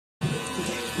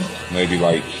Maybe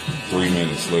like 3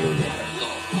 minutes, literally.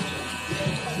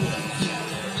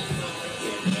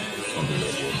 Don't do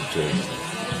that, bro.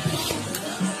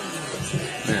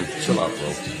 Man, chill out, bro.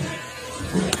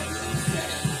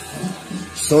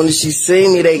 Soon as she see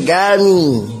me, they got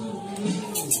me.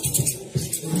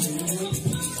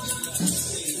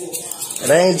 It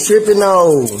ain't tripping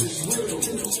though.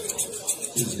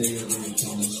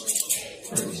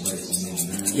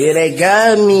 Yeah, they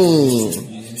got me.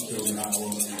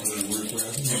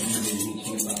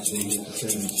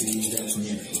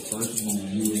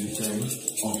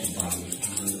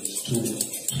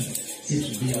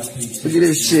 Look at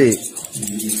this shit.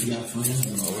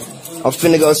 I'm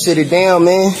finna go sit it down,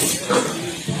 man.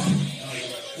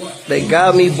 They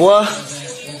got me, boy.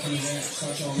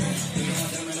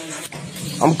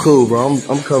 I'm cool, bro.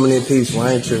 I'm coming in peaceful.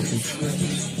 I ain't tripping.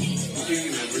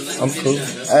 I'm cool.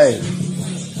 Hey,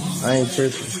 I ain't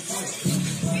tripping.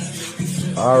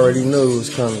 I already knew it was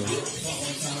coming.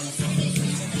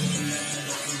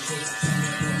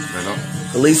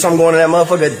 At least I'm going to that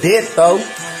motherfucker dip, though.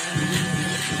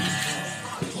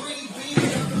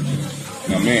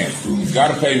 Now, man, you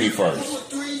gotta pay me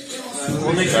first.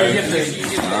 We'll make sure you get paid.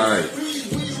 Alright.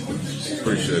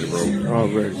 Appreciate it, bro.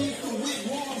 Already.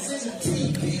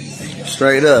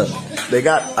 Straight up.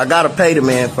 I gotta pay the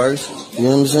man first. You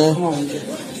know what I'm saying? Come on,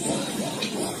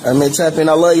 Hey, man, tap in.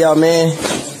 I love y'all, man.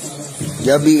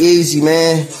 Y'all be easy,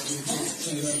 man.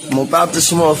 I'm about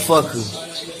this motherfucker.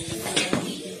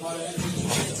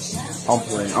 I'm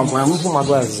playing. I'm gonna put my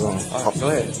glasses on. Go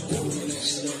ahead.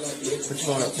 Put your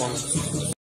phone up for me.